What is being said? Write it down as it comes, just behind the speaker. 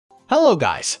Hello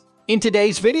guys! In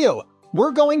today's video,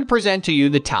 we're going to present to you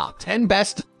the top 10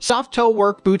 best soft toe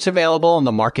work boots available on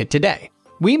the market today.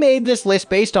 We made this list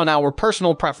based on our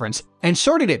personal preference and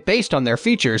sorted it based on their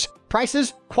features,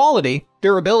 prices, quality,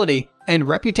 durability, and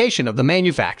reputation of the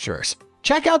manufacturers.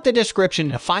 Check out the description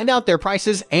to find out their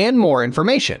prices and more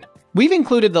information. We've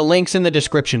included the links in the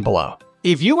description below.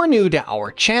 If you are new to our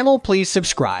channel, please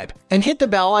subscribe and hit the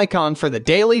bell icon for the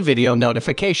daily video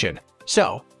notification.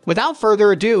 So, without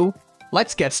further ado,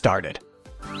 let's get started.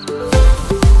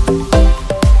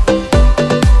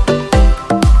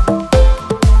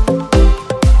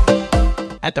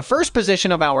 At the first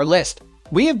position of our list,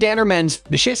 we have Danner Men's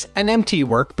Vicious NMT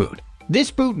Work Boot.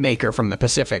 This boot maker from the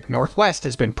Pacific Northwest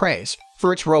has been praised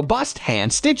for its robust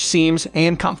hand-stitched seams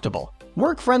and comfortable,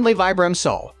 work-friendly Vibram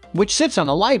sole, which sits on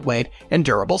a lightweight and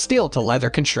durable steel-to-leather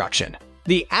construction.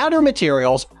 The outer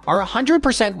materials are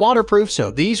 100% waterproof,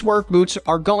 so these work boots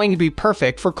are going to be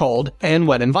perfect for cold and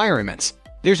wet environments.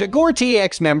 There's a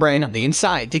Gore-Tex membrane on the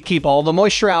inside to keep all the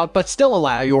moisture out but still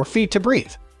allow your feet to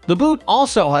breathe. The boot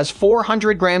also has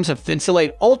 400 grams of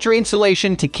Thinsulate Ultra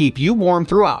insulation to keep you warm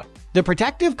throughout. The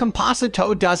protective composite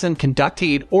toe doesn't conduct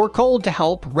heat or cold to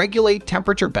help regulate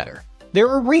temperature better. There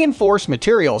are reinforced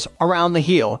materials around the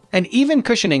heel and even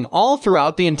cushioning all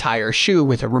throughout the entire shoe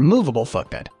with a removable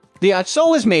footbed. The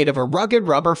outsole is made of a rugged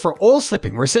rubber for oil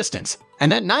slipping resistance,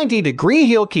 and that 90-degree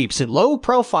heel keeps it low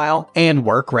profile and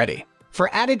work ready.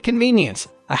 For added convenience,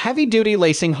 a heavy-duty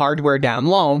lacing hardware down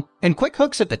low and quick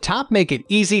hooks at the top make it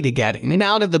easy to get in and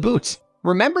out of the boots.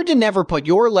 Remember to never put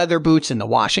your leather boots in the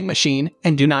washing machine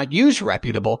and do not use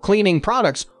reputable cleaning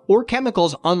products or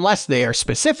chemicals unless they are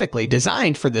specifically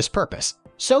designed for this purpose.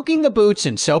 Soaking the boots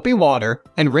in soapy water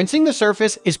and rinsing the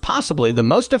surface is possibly the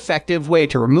most effective way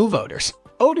to remove odors.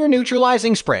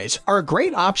 Odor-neutralizing sprays are a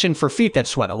great option for feet that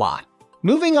sweat a lot.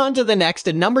 Moving on to the next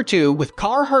at number 2 with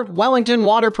Carhartt Wellington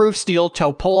Waterproof Steel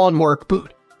Toe Pull-On Work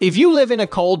Boot. If you live in a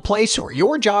cold place or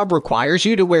your job requires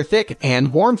you to wear thick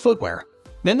and warm footwear,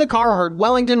 then the Carhartt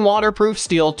Wellington Waterproof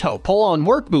Steel Toe Pull-On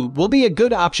Work Boot will be a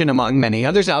good option among many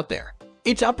others out there.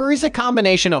 Its upper is a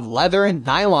combination of leather and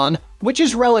nylon, which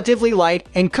is relatively light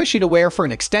and cushy to wear for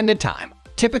an extended time.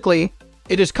 Typically,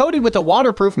 it is coated with a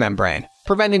waterproof membrane,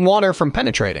 preventing water from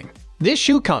penetrating. This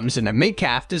shoe comes in a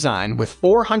mid-calf design with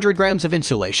 400 grams of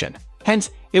insulation. Hence,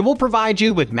 it will provide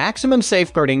you with maximum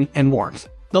safeguarding and warmth.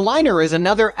 The liner is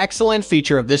another excellent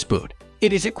feature of this boot.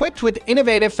 It is equipped with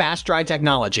innovative fast-dry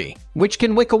technology, which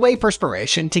can wick away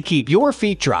perspiration to keep your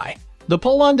feet dry. The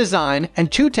pull-on design and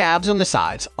 2 tabs on the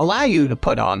sides allow you to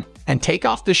put on and take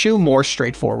off the shoe more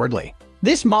straightforwardly.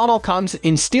 This model comes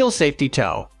in steel safety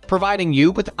toe, providing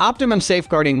you with optimum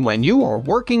safeguarding when you are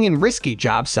working in risky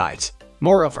job sites.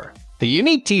 Moreover, the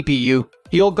unique TPU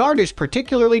heel guard is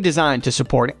particularly designed to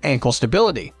support ankle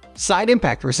stability, side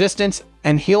impact resistance,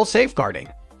 and heel safeguarding.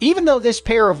 Even though this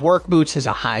pair of work boots has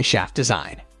a high shaft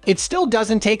design, it still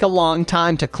doesn't take a long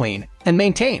time to clean and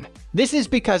maintain. This is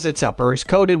because its upper is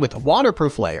coated with a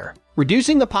waterproof layer,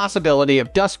 reducing the possibility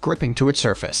of dust gripping to its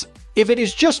surface. If it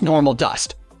is just normal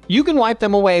dust, you can wipe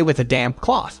them away with a damp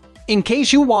cloth. In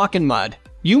case you walk in mud,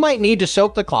 you might need to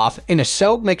soak the cloth in a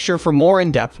soap mixture for more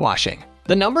in-depth washing.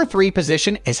 The number 3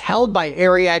 position is held by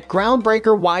ARIAT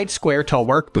Groundbreaker Wide Square Toe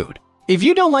Work Boot. If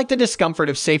you don't like the discomfort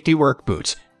of safety work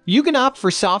boots, you can opt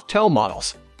for soft toe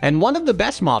models. And one of the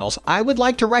best models I would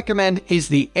like to recommend is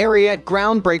the ARIAT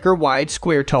Groundbreaker Wide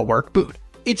Square Toe Work Boot.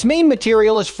 Its main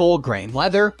material is full-grain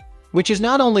leather, which is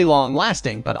not only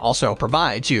long-lasting but also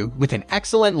provides you with an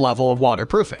excellent level of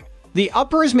waterproofing. The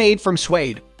upper is made from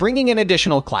suede, bringing an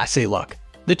additional classy look.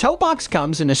 The toe box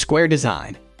comes in a square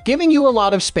design, giving you a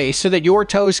lot of space so that your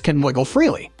toes can wiggle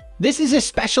freely. This is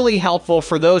especially helpful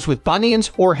for those with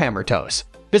bunions or hammer toes.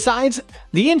 Besides,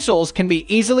 the insoles can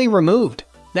be easily removed.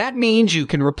 That means you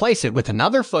can replace it with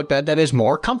another footbed that is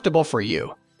more comfortable for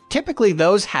you, typically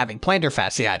those having plantar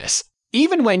fasciitis.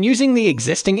 Even when using the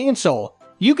existing insole,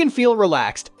 you can feel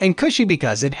relaxed and cushy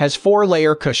because it has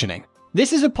 4-layer cushioning.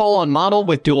 This is a pull-on model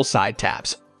with dual side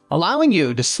tabs, allowing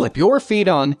you to slip your feet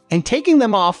on and taking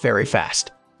them off very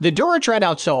fast. The DuraTread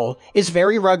outsole is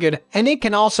very rugged, and it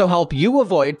can also help you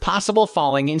avoid possible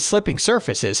falling in slipping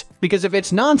surfaces because of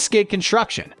its non-skid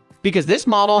construction. Because this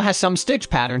model has some stitch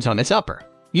patterns on its upper,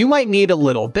 you might need a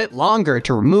little bit longer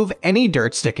to remove any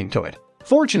dirt sticking to it.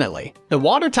 Fortunately, the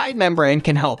watertight membrane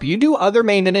can help you do other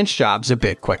maintenance jobs a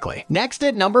bit quickly. Next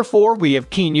at number 4, we have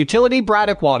Keen Utility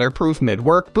Braddock Waterproof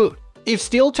Mid-Work Boot. If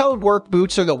steel-toed work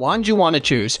boots are the ones you want to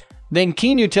choose, then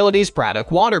Keen Utility's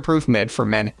Braddock Waterproof Mid for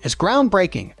men is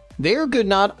groundbreaking. They're good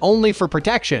not only for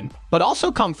protection, but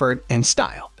also comfort and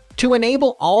style. To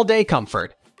enable all-day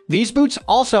comfort, These boots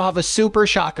also have a super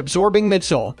shock-absorbing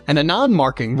midsole and a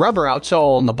non-marking rubber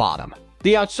outsole on the bottom.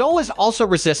 The outsole is also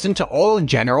resistant to oil and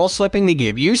general slipping to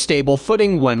give you stable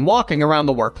footing when walking around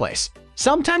the workplace.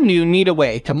 Sometimes you need a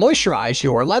way to moisturize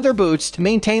your leather boots to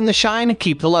maintain the shine and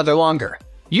keep the leather longer.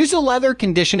 Use a leather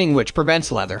conditioning which prevents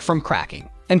leather from cracking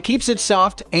and keeps it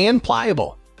soft and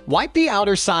pliable. Wipe the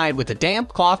outer side with a damp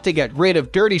cloth to get rid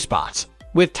of dirty spots.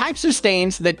 With types of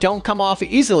stains that don't come off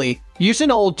easily, use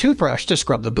an old toothbrush to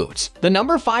scrub the boots. The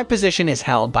number 5 position is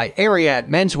held by ARIAT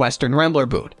Men's Western Rambler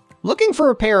Boot. Looking for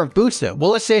a pair of boots that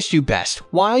will assist you best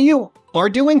while you are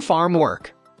doing farm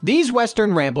work? These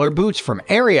Western Rambler boots from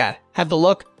ARIAT have the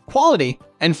look, quality,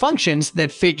 and functions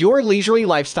that fit your leisurely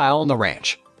lifestyle on the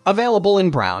ranch. Available in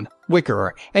brown, wicker,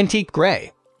 or antique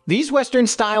gray. These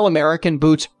Western-style American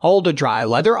boots hold a dry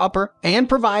leather upper and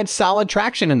provide solid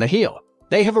traction in the heel.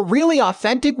 They have a really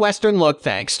authentic Western look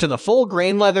thanks to the full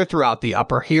grain leather throughout the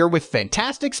upper here with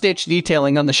fantastic stitch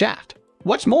detailing on the shaft.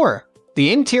 What's more,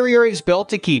 the interior is built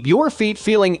to keep your feet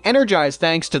feeling energized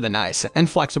thanks to the nice and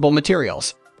flexible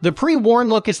materials. The pre-worn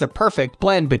look is the perfect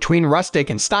blend between rustic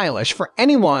and stylish for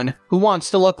anyone who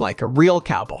wants to look like a real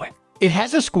cowboy. It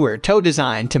has a square toe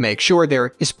design to make sure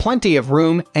there is plenty of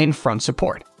room and front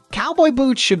support. Cowboy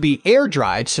boots should be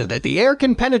air-dried so that the air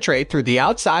can penetrate through the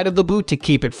outside of the boot to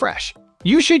keep it fresh.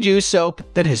 You should use soap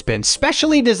that has been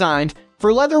specially designed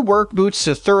for leather work boots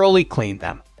to thoroughly clean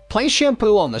them. Place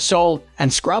shampoo on the sole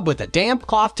and scrub with a damp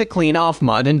cloth to clean off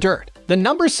mud and dirt. The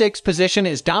number 6 position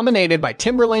is dominated by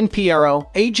Timberland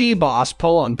PRO AG Boss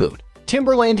pull-on boot.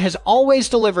 Timberland has always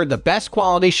delivered the best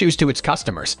quality shoes to its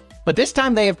customers, but this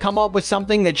time they have come up with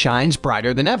something that shines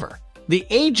brighter than ever. The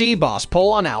AG Boss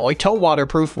pull-on alloy toe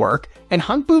waterproof work and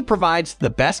hunt boot provides the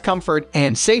best comfort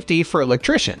and safety for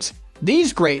electricians.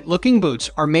 These great-looking boots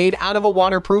are made out of a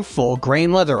waterproof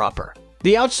full-grain leather upper.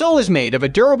 The outsole is made of a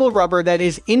durable rubber that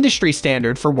is industry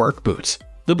standard for work boots.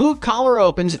 The boot collar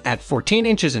opens at 14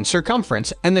 inches in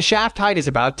circumference and the shaft height is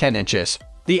about 10 inches.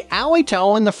 The alloy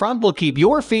toe in the front will keep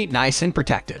your feet nice and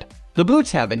protected. The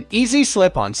boots have an easy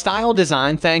slip-on style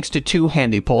design thanks to 2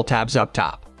 handy pull tabs up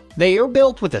top. They are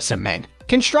built with a cement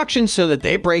construction so that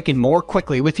they break in more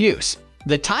quickly with use.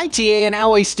 The titanium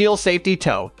alloy steel safety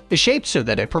toe is shaped so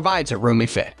that it provides a roomy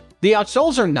fit. The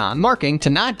outsoles are non-marking to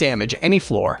not damage any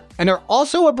floor and are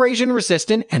also abrasion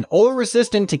resistant and oil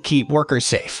resistant to keep workers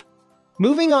safe.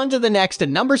 Moving on to the next at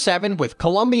number 7 with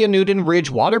Columbia Newton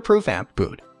Ridge Waterproof Amp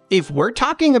Boot. If we're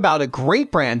talking about a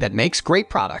great brand that makes great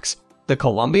products, the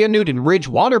Columbia Newton Ridge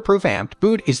Waterproof Amped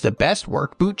Boot is the best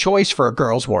work boot choice for a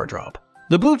girl's wardrobe.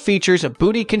 The boot features a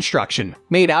booty construction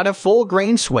made out of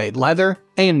full-grain suede leather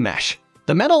and mesh.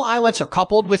 The metal eyelets are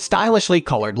coupled with stylishly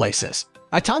colored laces.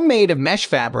 A tongue made of mesh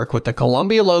fabric with the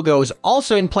Columbia logo is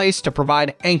also in place to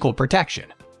provide ankle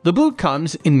protection. The boot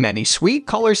comes in many sweet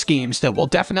color schemes that will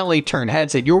definitely turn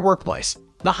heads at your workplace.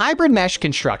 The hybrid mesh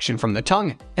construction from the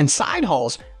tongue and side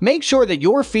holes make sure that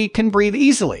your feet can breathe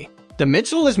easily. The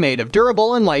midsole is made of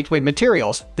durable and lightweight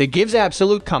materials that gives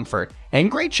absolute comfort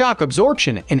and great shock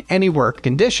absorption in any work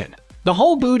condition. The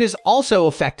whole boot is also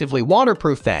effectively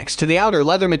waterproof thanks to the outer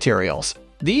leather materials.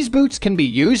 These boots can be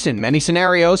used in many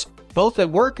scenarios, both at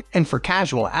work and for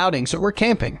casual outings or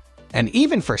camping, and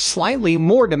even for slightly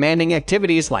more demanding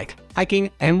activities like hiking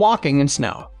and walking in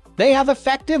snow. They have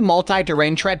effective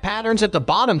multi-terrain tread patterns at the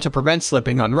bottom to prevent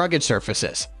slipping on rugged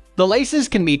surfaces. The laces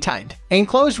can be tightened and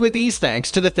closed with ease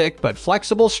thanks to the thick but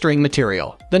flexible string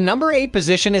material. The number 8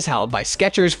 position is held by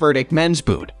Skechers Verdict Men's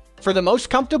Boot. For the most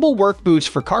comfortable work boots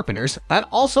for carpenters that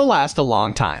also last a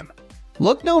long time,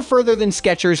 look no further than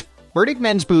Skechers Verdict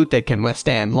Men's Boot that can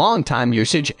withstand long-time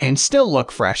usage and still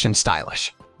look fresh and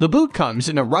stylish. The boot comes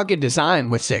in a rugged design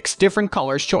with 6 different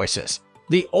colors choices.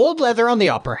 The old leather on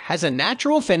the upper has a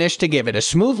natural finish to give it a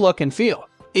smooth look and feel.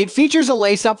 It features a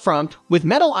lace up front with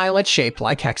metal eyelets shaped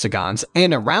like hexagons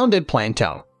and a rounded plain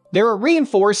toe. There are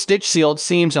reinforced stitch-sealed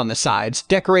seams on the sides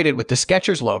decorated with the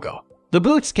Skechers logo. The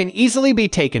boots can easily be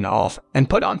taken off and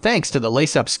put on thanks to the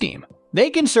lace-up scheme. They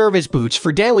can serve as boots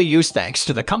for daily use thanks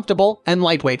to the comfortable and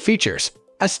lightweight features.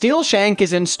 A steel shank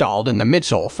is installed in the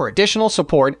midsole for additional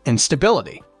support and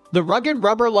stability. The rugged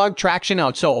rubber lug traction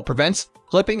outsole prevents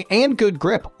slipping and good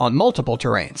grip on multiple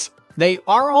terrains. They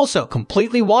are also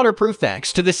completely waterproof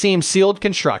thanks to the seam-sealed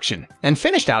construction and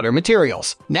finished outer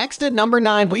materials. Next at number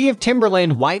 9 we have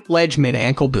Timberland White Ledge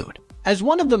Mid-Ankle Boot. As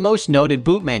one of the most noted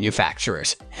boot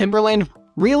manufacturers, Timberland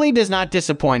really does not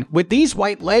disappoint with these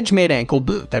white ledge mid-ankle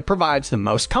boot that provides the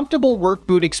most comfortable work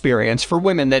boot experience for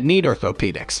women that need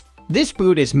orthopedics. This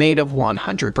boot is made of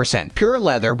 100% pure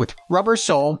leather with rubber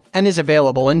sole and is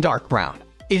available in dark brown.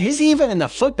 It is even in the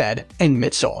footbed and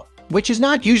midsole. which is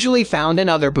not usually found in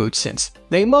other boots since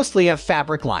they mostly have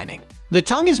fabric lining. The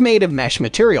tongue is made of mesh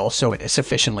material, so it is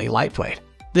sufficiently lightweight.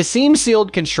 The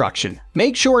seam-sealed construction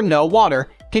makes sure no water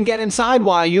can get inside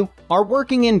while you are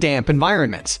working in damp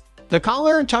environments. The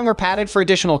collar and tongue are padded for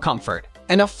additional comfort,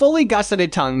 and a fully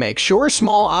gusseted tongue makes sure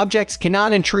small objects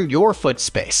cannot intrude your foot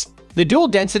space. The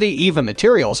dual-density EVA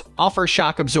materials offer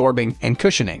shock absorbing and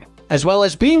cushioning, as well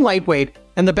as being lightweight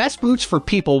and the best boots for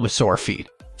people with sore feet.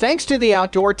 Thanks to the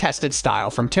outdoor-tested style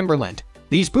from Timberland,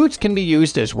 these boots can be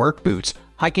used as work boots,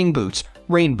 hiking boots,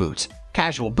 rain boots,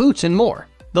 casual boots, and more.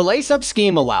 The lace-up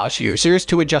scheme allows users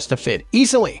to adjust the fit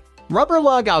easily. Rubber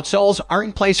lug outsoles are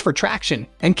in place for traction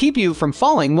and keep you from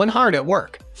falling when hard at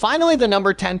work. Finally, the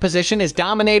number 10 position is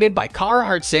dominated by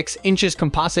Carhartt 6"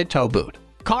 Composite Toe Boot.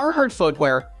 Carhartt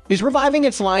Footwear is reviving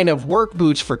its line of work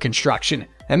boots for construction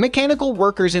and mechanical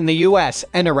workers in the US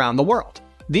and around the world.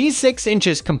 These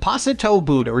 6" composite toe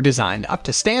boot are designed up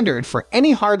to standard for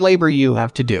any hard labor you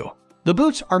have to do. The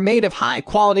boots are made of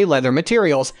high-quality leather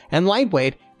materials and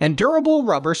lightweight and durable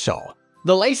rubber sole.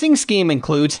 The lacing scheme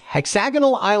includes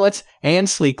hexagonal eyelets and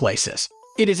sleek laces.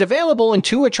 It is available in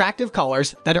 2 attractive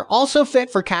colors that are also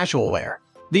fit for casual wear.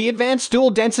 The advanced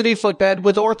dual-density footbed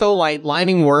with ortholite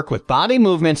lining work with body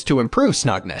movements to improve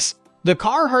snugness. The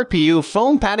Carhartt PU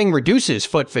foam padding reduces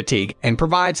foot fatigue and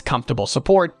provides comfortable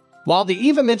support, while the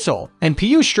EVA midsole and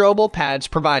PU strobel pads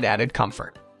provide added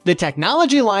comfort. The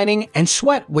technology lining and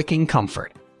sweat-wicking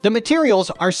comfort. The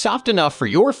materials are soft enough for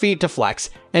your feet to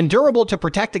flex and durable to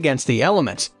protect against the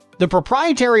elements. The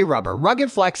proprietary rubber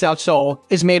rugged flex outsole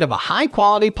is made of a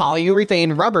high-quality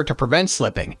polyurethane rubber to prevent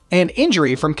slipping and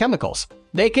injury from chemicals.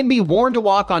 They can be worn to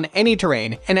walk on any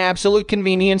terrain and absolute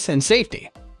convenience and safety.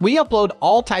 We upload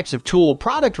all types of tool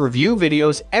product review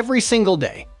videos every single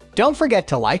day. Don't forget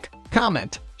to like,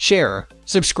 comment, share,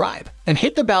 subscribe, and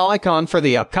hit the bell icon for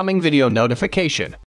the upcoming video notification.